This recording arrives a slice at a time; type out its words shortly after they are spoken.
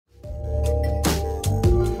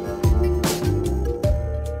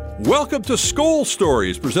Welcome to Skol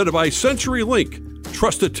Stories, presented by CenturyLink,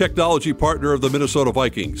 trusted technology partner of the Minnesota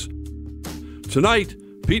Vikings. Tonight,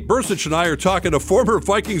 Pete Bursich and I are talking to former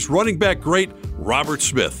Vikings running back great Robert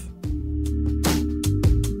Smith.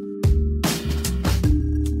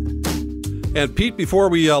 And Pete, before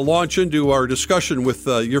we launch into our discussion with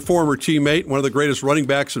your former teammate, one of the greatest running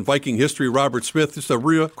backs in Viking history, Robert Smith, just a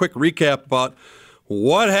real quick recap about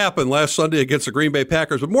what happened last Sunday against the Green Bay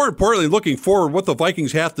Packers, but more importantly, looking forward, what the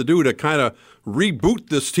Vikings have to do to kind of reboot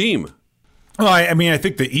this team. Well, I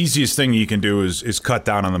think the easiest thing you can do is cut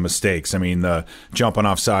down on the mistakes. I mean, the jumping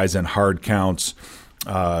off sides and hard counts.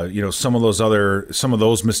 Some of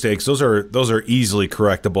those mistakes, those are easily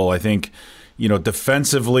correctable. I think,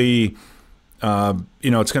 defensively,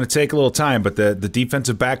 it's going to take a little time, but the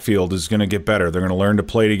defensive backfield is going to get better. They're going to learn to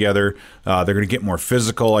play together. They're going to get more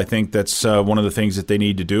physical. I think that's one of the things that they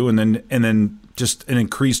need to do, and then just an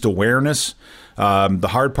increased awareness. The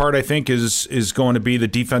hard part, I think, is going to be the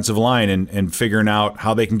defensive line and figuring out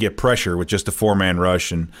how they can get pressure with just a four-man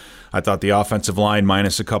rush. And I thought the offensive line,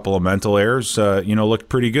 minus a couple of mental errors, looked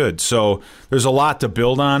pretty good. So there's a lot to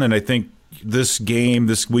build on, and I think this game,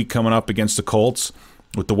 this week coming up against the Colts,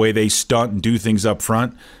 with the way they stunt and do things up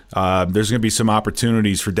front, there's going to be some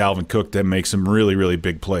opportunities for Dalvin Cook to make some really, really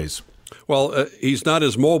big plays. Well, he's not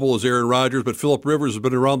as mobile as Aaron Rodgers, but Phillip Rivers has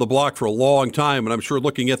been around the block for a long time, and I'm sure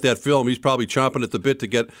looking at that film, he's probably chomping at the bit to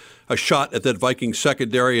get a shot at that Vikings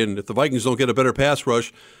secondary, and if the Vikings don't get a better pass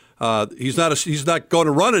rush, he's not going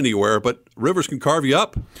to run anywhere, but Rivers can carve you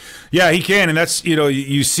up. Yeah, he can, and that's,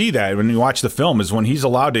 you see that when you watch the film, is when he's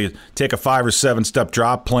allowed to take a 5 or 7 step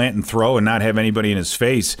drop, plant and throw, and not have anybody in his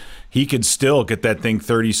face, he could still get that thing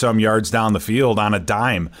 30-some yards down the field on a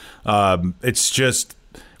dime. It's just,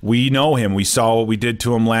 we know him. We saw what we did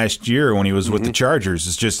to him last year when he was with the Chargers.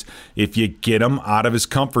 It's just, if you get him out of his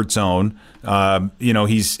comfort zone,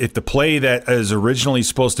 if the play that is originally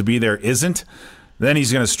supposed to be there isn't, then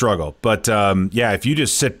he's going to struggle. But, if you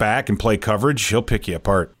just sit back and play coverage, he'll pick you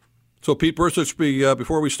apart. So, Pete Bursich,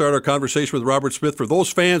 before we start our conversation with Robert Smith, for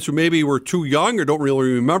those fans who maybe were too young or don't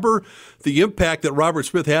really remember the impact that Robert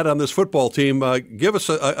Smith had on this football team, give us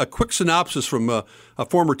a quick synopsis from a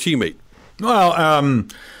former teammate. Well,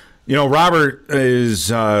 Robert is,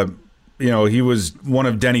 he was one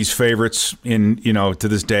of Denny's favorites. To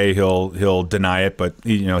this day, he'll deny it, but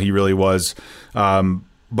he really was.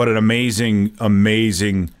 But an amazing,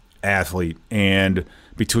 amazing athlete. And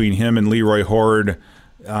between him and Leroy Horde,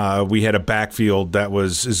 we had a backfield that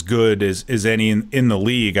was as good as any in the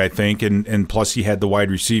league, I think. And plus, he had the wide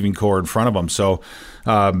receiving core in front of him. So,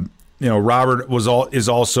 Robert is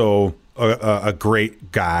also a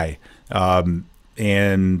great guy.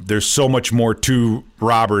 And there's so much more to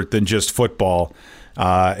Robert than just football.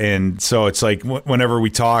 And so it's like whenever we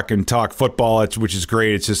talk football, which is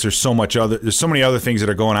great. It's just there's so many other things that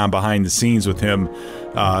are going on behind the scenes with him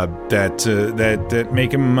that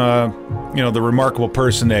make him the remarkable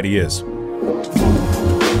person that he is.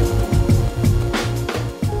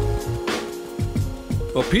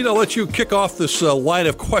 Well, Pete, I'll let you kick off this line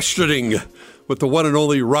of questioning with the one and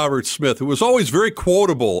only Robert Smith, who was always very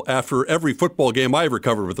quotable after every football game I ever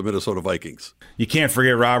covered with the Minnesota Vikings. You can't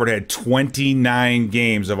forget Robert had 29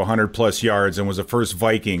 games of 100-plus yards and was the first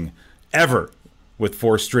Viking ever with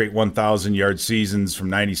 4 straight 1,000-yard seasons from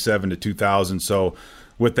 97 to 2000. So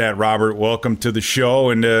with that, Robert, welcome to the show,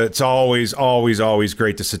 and it's always, always, always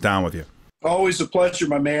great to sit down with you. Always a pleasure,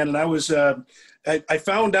 my man, and I was I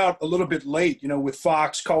found out a little bit late, with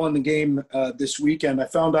Fox calling the game this weekend. I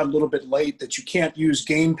found out a little bit late that you can't use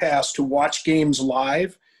Game Pass to watch games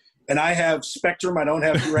live, and I have Spectrum. I don't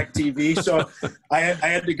have DirecTV, so I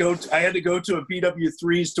had to go to a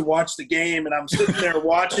BW3s to watch the game, and I'm sitting there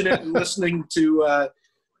watching it and listening to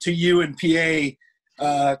you and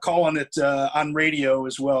PA calling it on radio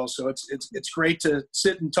as well. So it's great to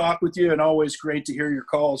sit and talk with you, and always great to hear your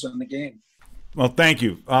calls on the game. Well, thank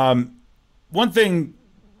you. One thing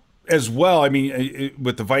as well,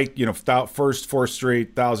 with the Vikings, first 4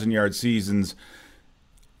 straight 1,000-yard seasons,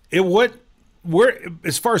 where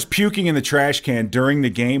as far as puking in the trash can during the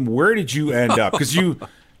game, where did you end up? Because you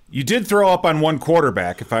did throw up on one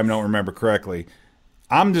quarterback, if I don't remember correctly.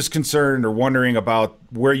 I'm just concerned or wondering about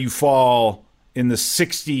where you fall in the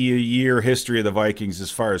 60-year history of the Vikings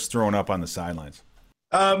as far as throwing up on the sidelines.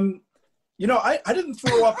 I didn't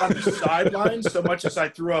throw up on the sidelines so much as I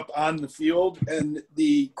threw up on the field. And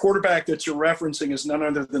the quarterback that you're referencing is none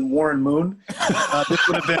other than Warren Moon.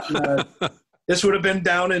 This would have been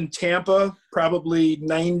down in Tampa, probably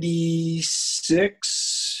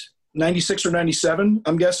 96 or 97,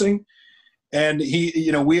 I'm guessing. And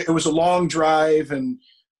it was a long drive, and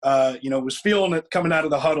was feeling it coming out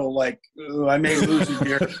of the huddle, like, I may lose it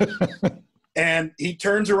here. And he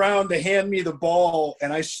turns around to hand me the ball,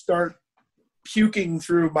 and I start puking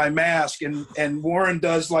through my mask, and Warren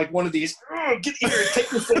does like one of these, get here, take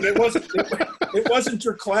this thing. It wasn't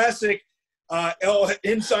your classic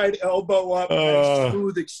inside elbow up,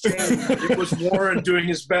 smooth exchange. It was Warren doing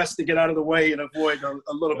his best to get out of the way and avoid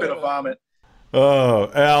a little bit of vomit.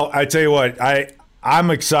 Oh, Al, I tell you what,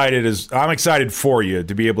 I'm excited for you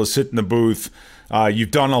to be able to sit in the booth.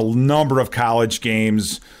 You've done a number of college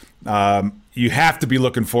games. You have to be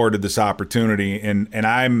looking forward to this opportunity, and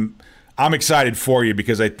I'm excited for you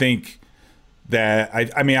because I think that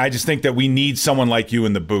I just think that we need someone like you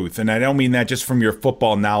in the booth, and I don't mean that just from your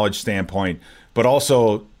football knowledge standpoint, but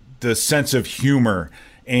also the sense of humor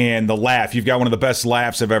and the laugh. You've got one of the best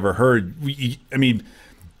laughs I've ever heard. I mean,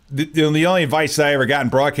 the only advice that I ever got in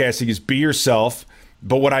broadcasting is be yourself,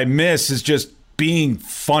 but what I miss is just being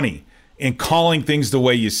funny and calling things the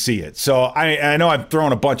way you see it. So I know I'm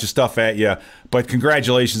throwing a bunch of stuff at you, but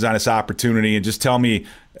congratulations on this opportunity, and just tell me,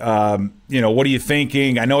 what are you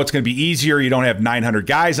thinking? I know it's going to be easier. You don't have 900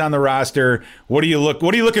 guys on the roster. What are you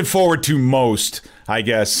looking forward to most, I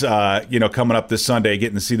guess, coming up this Sunday,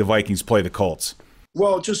 getting to see the Vikings play the Colts?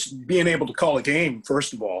 Well, just being able to call a game,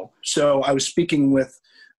 first of all. So I was speaking with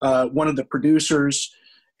one of the producers,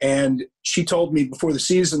 and she told me before the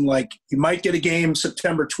season, like, you might get a game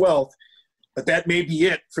September 12th, but that may be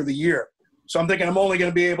it for the year. So I'm thinking I'm only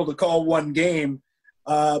going to be able to call one game.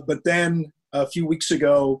 But then a few weeks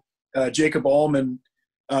ago, Jacob Allman,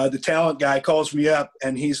 the talent guy, calls me up,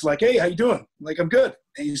 and he's like, "Hey, how you doing?" I'm like, "I'm good."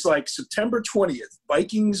 And he's like, "September 20th,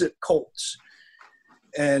 Vikings at Colts."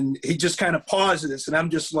 And he just kind of pauses, and I'm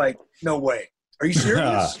just like, "No way. Are you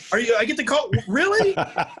serious? I get the call? Really?"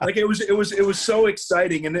 Like, it was so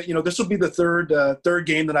exciting. And this will be the third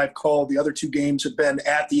game that I've called. The other two games have been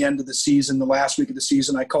at the end of the season. The last week of the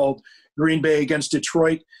season, I called Green Bay against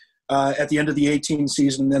Detroit at the end of the 2018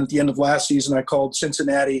 season. And then at the end of last season, I called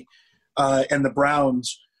Cincinnati and the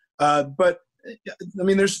Browns. But I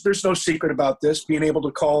mean, there's no secret about this. Being able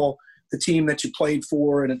to call the team that you played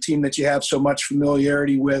for and a team that you have so much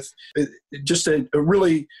familiarity with, just a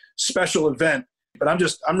really special event. But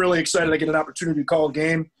I'm really excited I get an opportunity to call a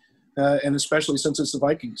game, and especially since it's the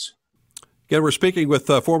Vikings. Again, we're speaking with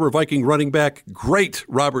former Viking running back, great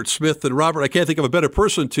Robert Smith. And Robert, I can't think of a better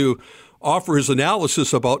person to offer his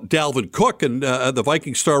analysis about Dalvin Cook and the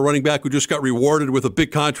Viking star running back who just got rewarded with a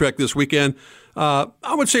big contract this weekend. I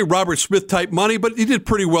would say Robert Smith type money, but he did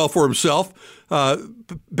pretty well for himself.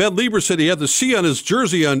 Ben Lieber said he had the C on his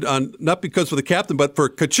jersey on not because of the captain, but for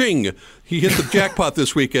ka-ching. He hit the jackpot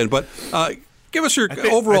this weekend. But give us your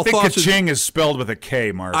overall thoughts. I think ka-ching is spelled with a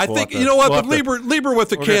K, Mark. I think, you know what, but Lieber with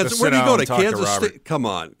the Kansas. Where do you go to Kansas State? Come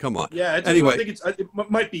on. Yeah, anyway. I think it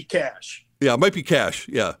might be cash. Yeah, it might be cash,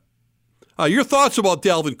 yeah. Your thoughts about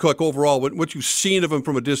Dalvin Cook overall, what you've seen of him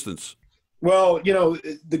from a distance? Well,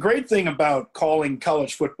 the great thing about calling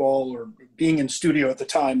college football or being in studio at the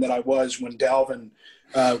time that I was when Dalvin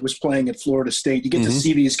was playing at Florida State, you get to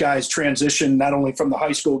see these guys transition not only from the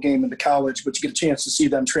high school game into college, but you get a chance to see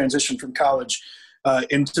them transition from college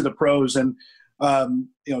into the pros. And,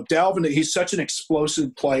 Dalvin, he's such an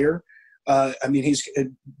explosive player. He's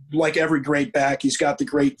like every great back. He's got the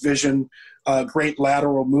great vision, great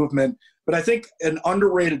lateral movement. But I think an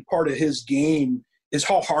underrated part of his game is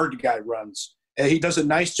how hard the guy runs. He does a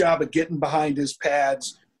nice job of getting behind his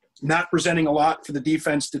pads, not presenting a lot for the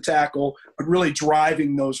defense to tackle, but really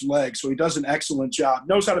driving those legs. So he does an excellent job.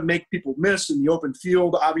 Knows how to make people miss in the open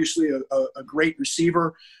field. Obviously, a great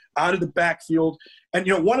receiver out of the backfield. And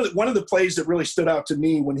one of the plays that really stood out to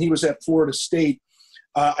me when he was at Florida State,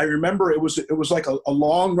 I remember it was like a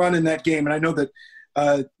long run in that game. And I know that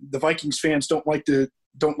the Vikings fans don't like to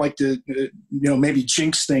maybe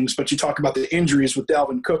jinx things, but you talk about the injuries with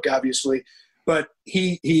Dalvin Cook, obviously. But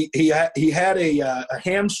he had a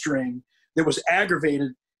hamstring that was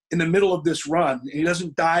aggravated in the middle of this run. And he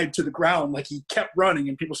doesn't dive to the ground, like he kept running.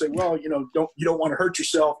 And people say, well, you don't want to hurt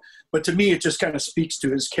yourself. But to me, it just kind of speaks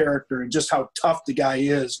to his character and just how tough the guy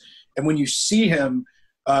is. And when you see him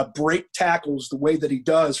break tackles the way that he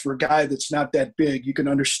does for a guy that's not that big, you can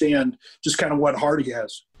understand just kind of what heart he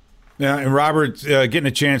has. Yeah, and Robert, getting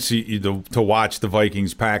a chance to watch the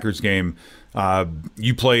Vikings-Packers game,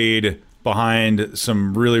 you played behind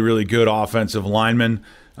some really, really good offensive linemen.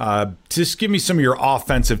 Just give me some of your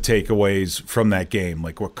offensive takeaways from that game,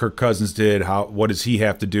 like what Kirk Cousins did, what does he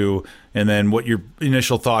have to do, and then what your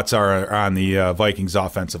initial thoughts are on the Vikings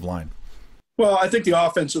offensive line. Well, I think the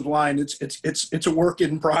offensive line, it's a work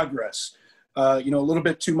in progress. A little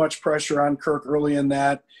bit too much pressure on Kirk early in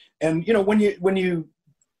that. And, when you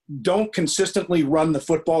don't consistently run the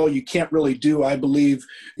football, you can't really do, I believe,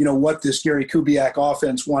 what this Gary Kubiak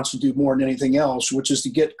offense wants to do more than anything else, which is to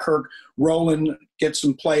get Kirk rolling, get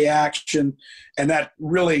some play action, and that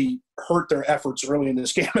really hurt their efforts early in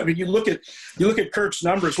this game. I mean, you look at Kirk's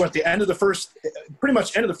numbers. At the end of the first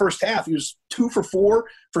half, he was 2 for 4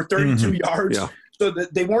 for 32 yards. Yeah. So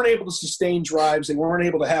that they weren't able to sustain drives. They weren't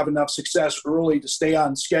able to have enough success early to stay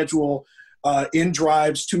on schedule in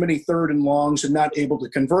drives. Too many 3rd and longs, and not able to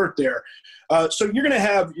convert there. So you're going to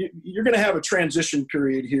have a transition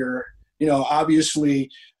period here.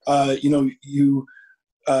 Obviously, you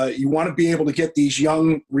want to be able to get these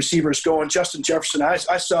young receivers going. Justin Jefferson, I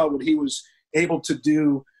saw what he was able to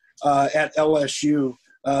do at LSU,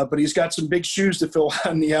 but he's got some big shoes to fill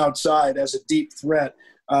on the outside as a deep threat.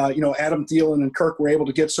 Adam Thielen and Kirk were able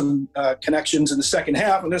to get some connections in the second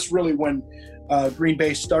half, and that's really when Green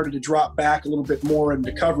Bay started to drop back a little bit more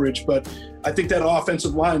into coverage. But I think that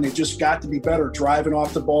offensive line, they just got to be better driving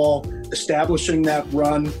off the ball, establishing that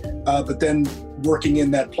run, but then working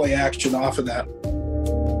in that play action off of that.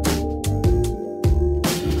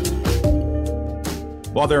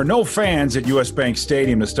 While there are no fans at US Bank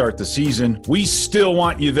Stadium to start the season, we still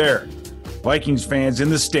want you there. Vikings Fans in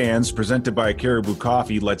the Stands, presented by Caribou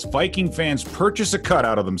Coffee, lets Viking fans purchase a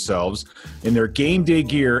cutout of themselves in their game day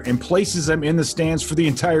gear and places them in the stands for the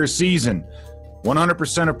entire season.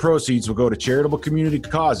 100% of proceeds will go to charitable community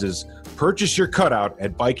causes. Purchase your cutout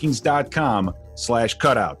at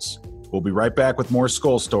Vikings.com/cutouts. We'll be right back with more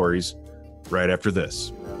Skol stories right after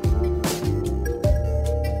this.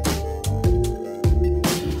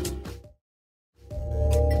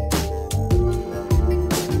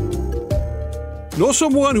 Know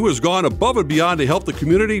someone who has gone above and beyond to help the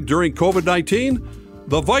community during COVID-19?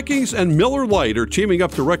 The Vikings and Miller Lite are teaming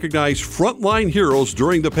up to recognize frontline heroes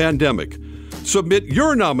during the pandemic. Submit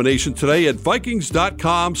your nomination today at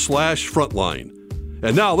Vikings.com/frontline.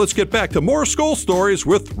 And now let's get back to more Skol stories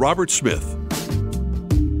with Robert Smith.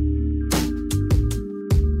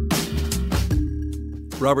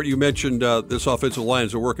 Robert, you mentioned this offensive line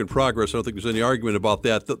is a work in progress. I don't think there's any argument about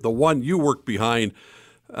that. The one you worked behind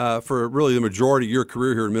for really the majority of your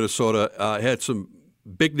career here in Minnesota had some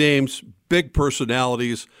big names, big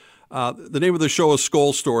personalities. The name of the show is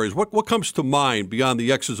Skol Stories. What comes to mind beyond the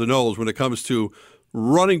X's and O's when it comes to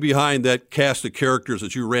running behind that cast of characters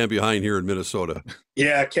that you ran behind here in Minnesota?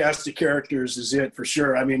 Yeah, cast of characters is it for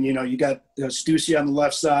sure. I mean, you got Stussy on the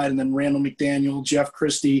left side, and then Randall McDaniel, Jeff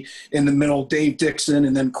Christie in the middle, Dave Dixon,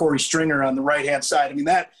 and then Corey Stringer on the right-hand side. I mean,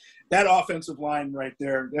 that offensive line right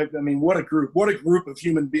there, I mean, what a group of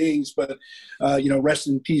human beings, but, rest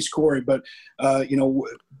in peace, Corey. But,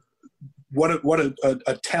 what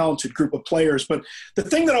a talented group of players. But the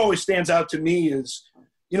thing that always stands out to me is,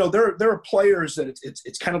 there are players that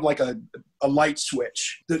it's kind of like a light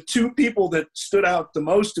switch. The two people that stood out the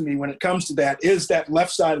most to me when it comes to that is that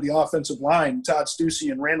left side of the offensive line, Todd Stussy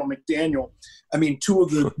and Randall McDaniel. I mean, two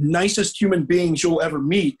of the nicest human beings you'll ever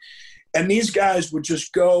meet. And these guys would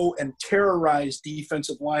just go and terrorize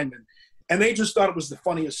defensive linemen. And they just thought it was the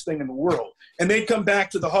funniest thing in the world. And they'd come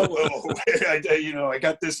back to the huddle, I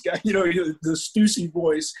got this guy, the Stussy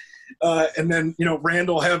voice. And then,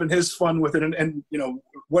 Randall having his fun with it. And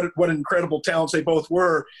what incredible talents they both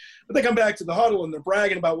were. But they come back to the huddle and they're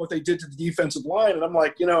bragging about what they did to the defensive line. And I'm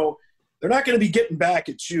like, they're not going to be getting back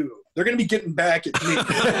at you. They're going to be getting back at me.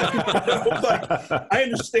 I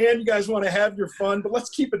understand you guys want to have your fun, but let's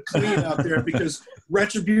keep it clean out there because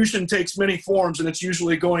retribution takes many forms, and it's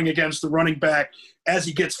usually going against the running back as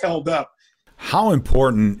he gets held up. How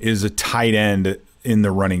important is a tight end in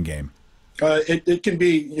the running game? It can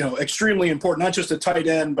be, extremely important, not just a tight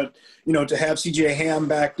end, but, to have C.J. Ham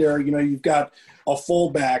back there, you've got a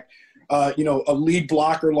fullback. A lead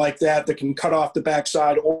blocker like that can cut off the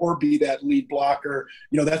backside or be that lead blocker.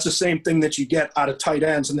 That's the same thing that you get out of tight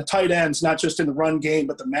ends. And the tight ends, not just in the run game,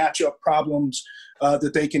 but the matchup problems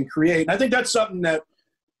that they can create. And I think that's something that,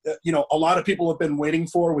 a lot of people have been waiting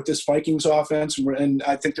for with this Vikings offense. And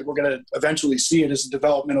I think that we're going to eventually see it as the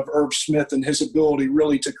development of Irv Smith and his ability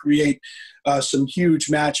really to create some huge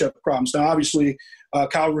matchup problems. Now, obviously,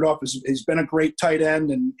 Kyle Rudolph has been a great tight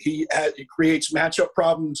end, and he creates matchup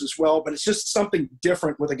problems as well. But it's just something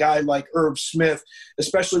different with a guy like Irv Smith,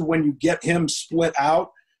 especially when you get him split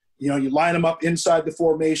out. You line him up inside the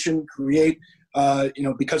formation, create,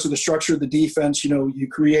 because of the structure of the defense, you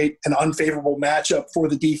create an unfavorable matchup for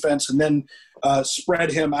the defense, and then spread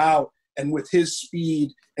him out. And with his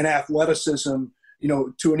speed and athleticism,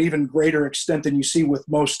 to an even greater extent than you see with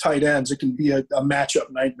most tight ends, it can be a matchup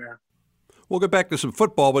nightmare. We'll get back to some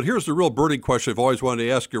football, but here's the real burning question I've always wanted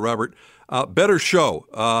to ask you, Robert. Better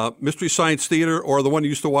show, Mystery Science Theater or the one you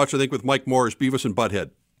used to watch, I think, with Mike Morris, Beavis and Butthead?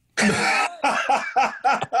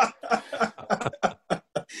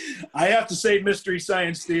 I have to say Mystery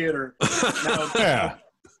Science Theater.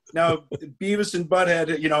 Now, Beavis and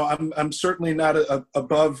Butthead, I'm certainly not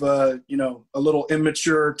above, a little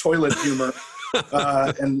immature toilet humor,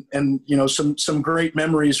 and some great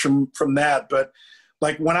memories from that. But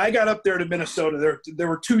like when I got up there to Minnesota, there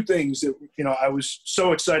were two things that I was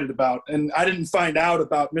so excited about, and I didn't find out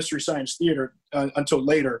about Mystery Science Theater until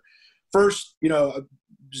later. First, I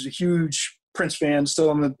was a huge Prince fan, still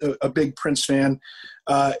I'm a big Prince fan,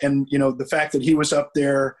 and the fact that he was up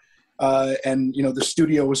there. And the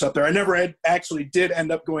studio was up there. I never actually did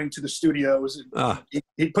end up going to the studio.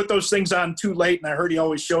 He put those things on too late, and I heard he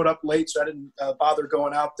always showed up late, so I didn't bother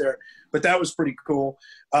going out there. But that was pretty cool.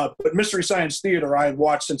 But Mystery Science Theater I had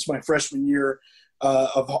watched since my freshman year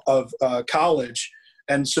of college,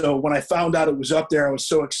 and so when I found out it was up there, I was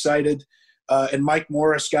so excited. And Mike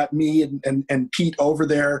Morris got me and Pete over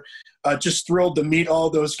there. Just thrilled to meet all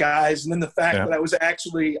those guys, and then the fact that I was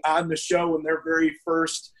actually on the show in their very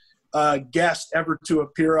first guest ever to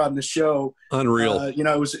appear on the show. Unreal.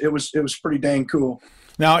 It was pretty dang cool.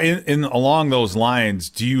 Now, in along those lines,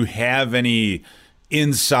 do you have any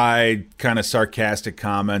inside kind of sarcastic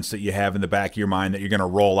comments that you have in the back of your mind that you're going to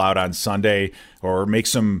roll out on Sunday, or make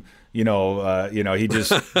some? He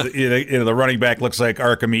just the running back looks like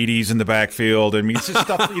Archimedes in the backfield. I mean, it's just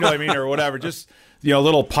stuff, or whatever. Just a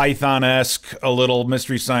little Python-esque, a little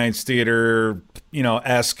Mystery Science Theater,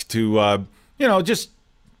 esque to just.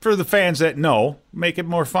 For the fans that know, make it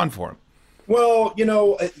more fun for them. Well,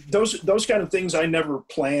 those kind of things I never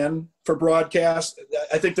plan for broadcast.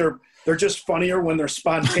 I think they're just funnier when they're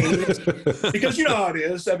spontaneous because you know how it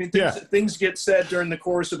is. I mean, things get said during the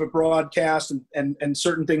course of a broadcast, and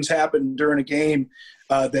certain things happen during a game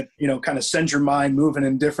that kind of send your mind moving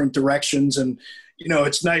in different directions. And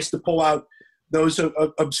it's nice to pull out those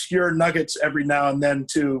obscure nuggets every now and then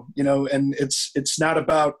too. And it's not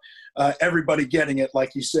about everybody getting it,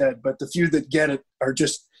 like you said, but the few that get it are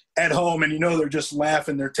just at home, and they're just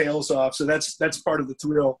laughing their tails off. So that's part of the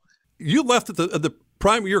thrill. You left at the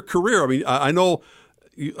prime of your career. I mean, I know.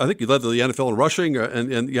 I think you led the NFL in rushing,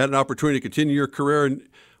 and you had an opportunity to continue your career. And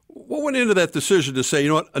what went into that decision to say,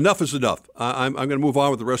 enough is enough? I'm going to move on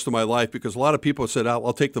with the rest of my life, because a lot of people said,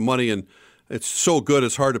 I'll take the money, and it's so good,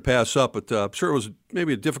 it's hard to pass up. But I'm sure it was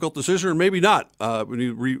maybe a difficult decision, or maybe not, when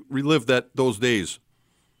you relive those days.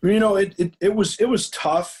 It was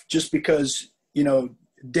tough, just because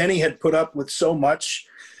Denny had put up with so much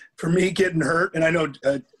for me getting hurt, and I know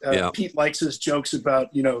Pete likes his jokes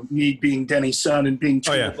about me being Denny's son and being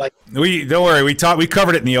treated like. Don't worry, we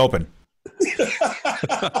covered it in the open.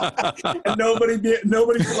 And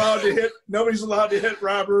nobody's allowed to hit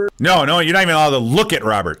Robert. No, you're not even allowed to look at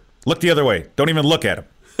Robert. Look the other way. Don't even look at him.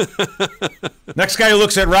 Next guy who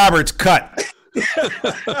looks at Robert's cut.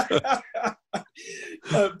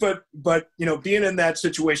 But being in that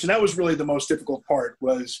situation, that was really the most difficult part,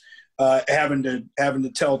 was having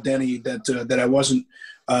to tell Denny that I wasn't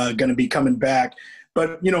going to be coming back.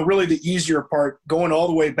 But really the easier part, going all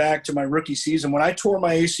the way back to my rookie season, when I tore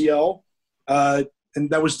my ACL, and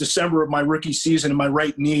that was December of my rookie season in my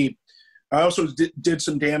right knee. I also did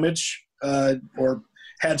some damage, or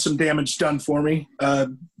had some damage done for me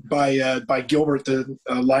by Gilbert, the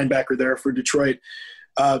linebacker there for Detroit.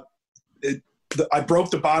 I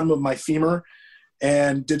broke the bottom of my femur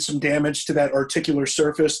and did some damage to that articular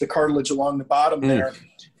surface, the cartilage along the bottom there.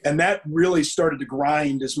 And that really started to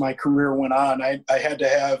grind as my career went on. I had to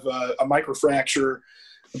have a microfracture,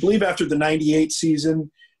 I believe, after the 98 season.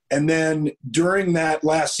 And then during that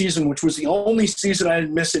last season, which was the only season I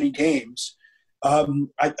didn't miss any games, I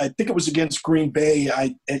think it was against Green Bay,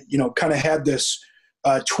 I kind of had this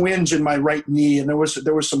twinge in my right knee, and there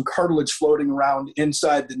was some cartilage floating around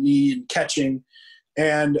inside the knee and catching,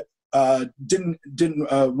 and didn't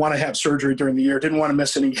want to have surgery during the year, didn't want to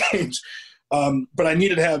miss any games, but I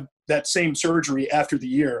needed to have that same surgery after the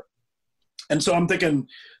year. And so I'm thinking,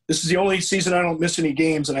 this is the only season I don't miss any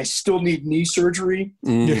games, and I still need knee surgery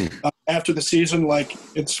after the season. Like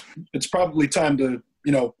it's probably time to,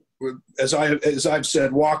 as I've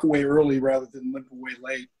said, walk away early rather than limp away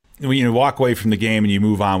late. When you walk away from the game and you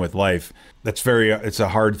move on with life, it's a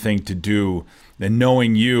hard thing to do. And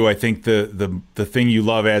knowing you, I think the thing you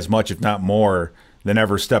love as much, if not more, than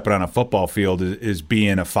ever stepping on a football field is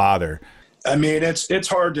being a father. I mean, it's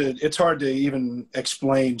hard to even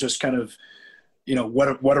explain just kind of,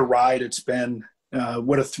 what a ride it's been,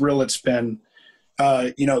 what a thrill it's been.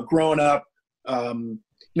 Growing up,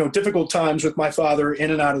 difficult times with my father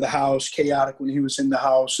in and out of the house, chaotic when he was in the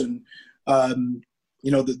house. And,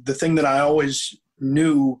 the thing that I always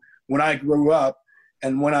knew when I grew up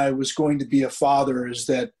and when I was going to be a father is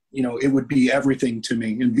that, it would be everything to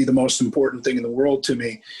me and be the most important thing in the world to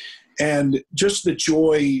me. And just the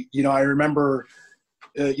joy, I remember,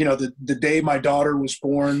 the day my daughter was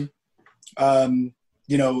born, and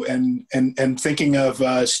thinking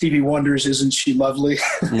of Stevie Wonder's "Isn't She Lovely"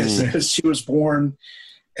 as she was born,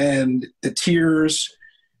 and the tears,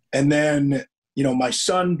 and then my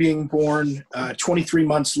son being born 23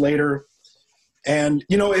 months later, and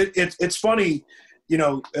it's funny,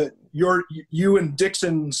 you and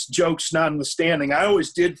Dixon's jokes notwithstanding, I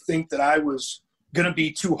always did think that I was going to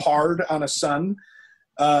be too hard on a son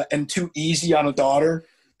and too easy on a daughter,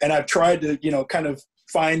 and I've tried to kind of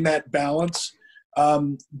find that balance.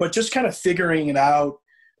 But just kind of figuring it out,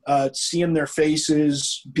 seeing their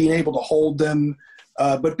faces, being able to hold them,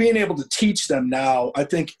 but being able to teach them now, I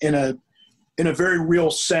think in a very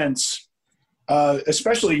real sense,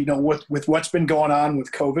 especially, with what's been going on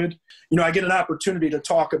with COVID, I get an opportunity to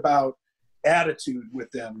talk about attitude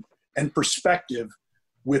with them and perspective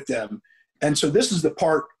with them. And so this is the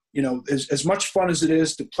part, as much fun as it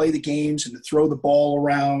is to play the games and to throw the ball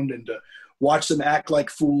around and to watch them act like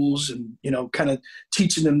fools and, kind of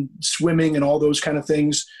teaching them swimming and all those kind of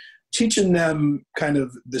things, teaching them kind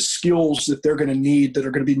of the skills that they're going to need that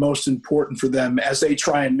are going to be most important for them as they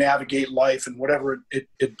try and navigate life and whatever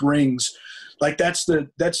it brings. Like that's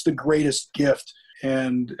the greatest gift.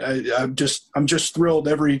 And I'm just thrilled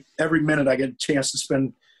every minute I get a chance to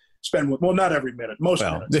spend with, well, not every minute, most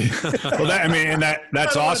minutes. Well,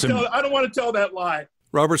 that's awesome. I don't want to tell that lie.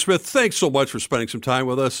 Robert Smith, thanks so much for spending some time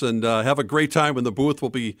with us, and have a great time in the booth.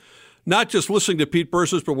 We'll be not just listening to Pete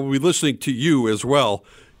Bursis, but we'll be listening to you as well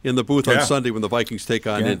in the booth on Sunday when the Vikings take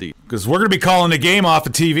on Indy. Because we're going to be calling the game off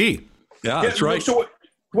of TV. Yeah, that's right. So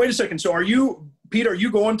wait a second. So Pete, are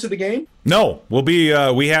you going to the game? No, we'll be.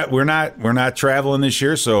 We're not traveling this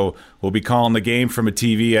year, so we'll be calling the game from a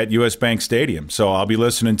TV at US Bank Stadium. So I'll be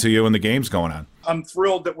listening to you when the game's going on. I'm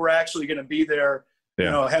thrilled that we're actually going to be there.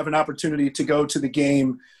 Have an opportunity to go to the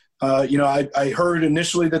game. I heard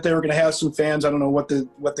initially that they were going to have some fans. I don't know what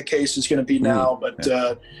the case is going to be now,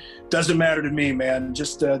 but doesn't matter to me, man.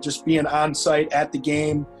 Just being on site at the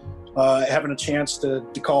game, having a chance to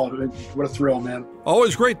call it. What a thrill, man.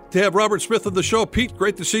 Always great to have Robert Smith on the show. Pete,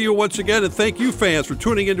 great to see you once again, and thank you, fans, for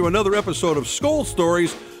tuning into another episode of Skol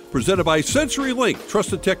Stories, presented by CenturyLink,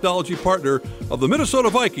 trusted technology partner of the Minnesota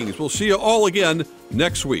Vikings. We'll see you all again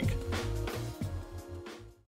next week.